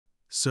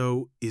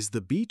So, is the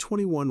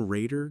B-21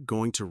 Raider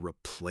going to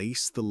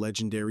replace the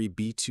legendary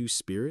B-2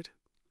 Spirit?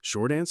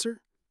 Short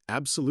answer?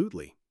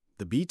 Absolutely.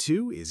 The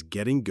B-2 is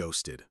getting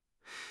ghosted.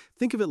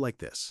 Think of it like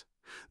this.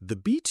 The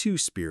B-2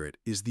 Spirit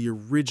is the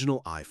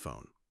original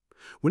iPhone.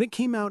 When it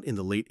came out in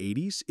the late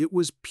 80s, it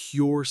was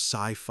pure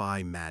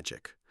sci-fi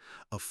magic.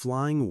 A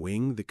flying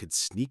wing that could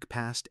sneak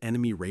past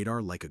enemy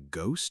radar like a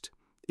ghost?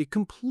 It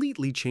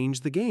completely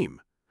changed the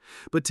game.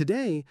 But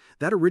today,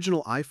 that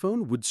original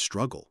iPhone would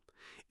struggle.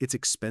 It's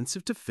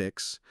expensive to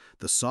fix,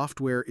 the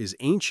software is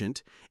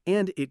ancient,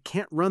 and it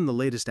can't run the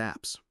latest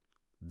apps.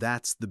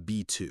 That's the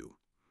B-2.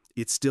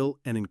 It's still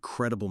an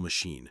incredible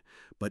machine,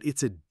 but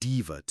it's a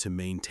diva to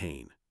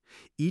maintain.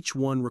 Each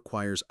one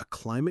requires a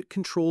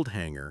climate-controlled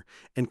hangar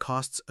and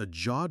costs a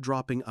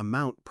jaw-dropping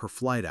amount per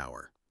flight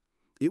hour.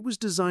 It was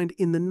designed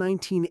in the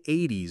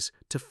 1980s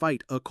to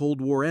fight a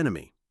Cold War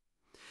enemy.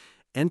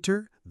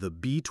 Enter the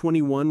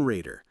B-21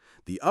 Raider,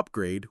 the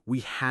upgrade we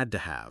had to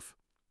have.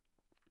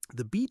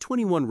 The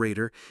B-21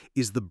 Raider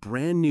is the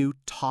brand new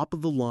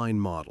top-of-the-line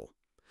model.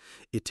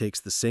 It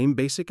takes the same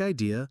basic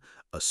idea,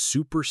 a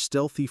super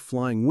stealthy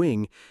flying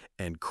wing,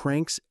 and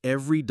cranks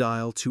every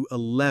dial to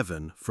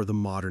 11 for the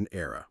modern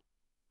era.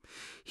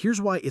 Here's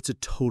why it's a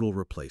total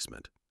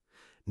replacement.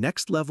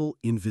 Next level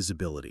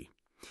invisibility.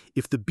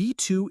 If the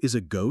B-2 is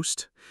a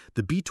ghost,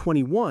 the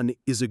B-21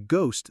 is a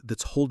ghost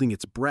that's holding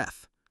its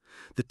breath.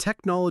 The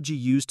technology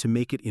used to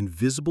make it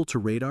invisible to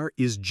radar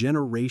is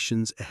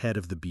generations ahead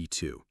of the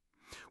B-2.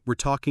 We're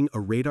talking a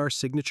radar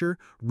signature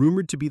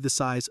rumored to be the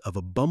size of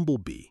a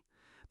bumblebee.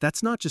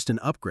 That's not just an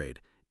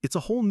upgrade, it's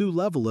a whole new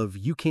level of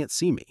 "you can't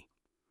see me."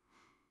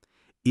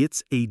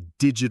 It's a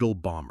digital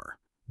bomber.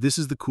 This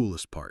is the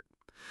coolest part.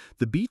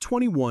 The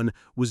B-21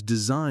 was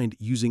designed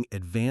using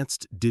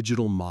advanced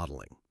digital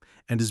modeling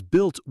and is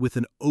built with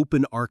an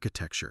open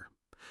architecture.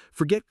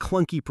 Forget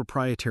clunky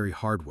proprietary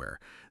hardware.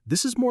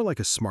 This is more like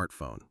a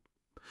smartphone.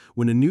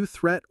 When a new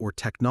threat or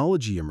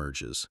technology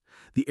emerges,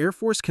 the Air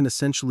Force can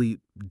essentially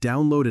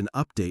download an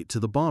update to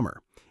the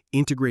bomber,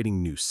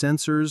 integrating new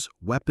sensors,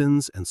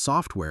 weapons, and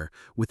software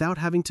without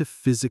having to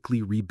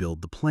physically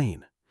rebuild the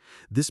plane.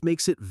 This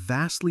makes it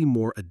vastly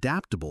more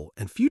adaptable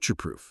and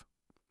future-proof.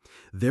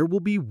 There will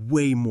be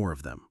way more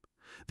of them.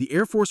 The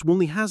Air Force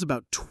only has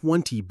about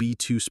 20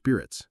 B-2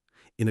 Spirits.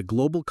 In a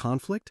global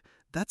conflict,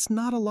 that's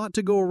not a lot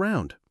to go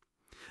around.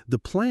 The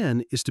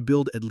plan is to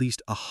build at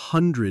least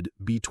 100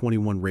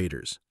 B-21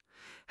 Raiders.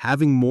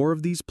 Having more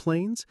of these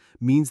planes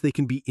means they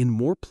can be in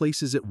more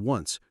places at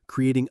once,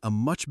 creating a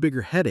much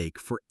bigger headache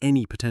for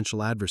any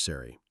potential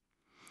adversary.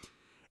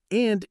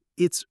 And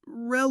it's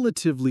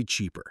relatively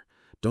cheaper.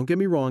 Don't get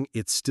me wrong,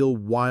 it's still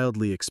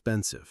wildly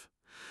expensive.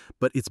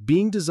 But it's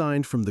being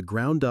designed from the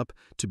ground up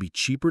to be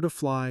cheaper to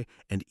fly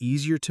and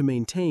easier to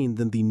maintain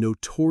than the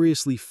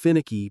notoriously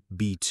finicky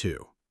B-2.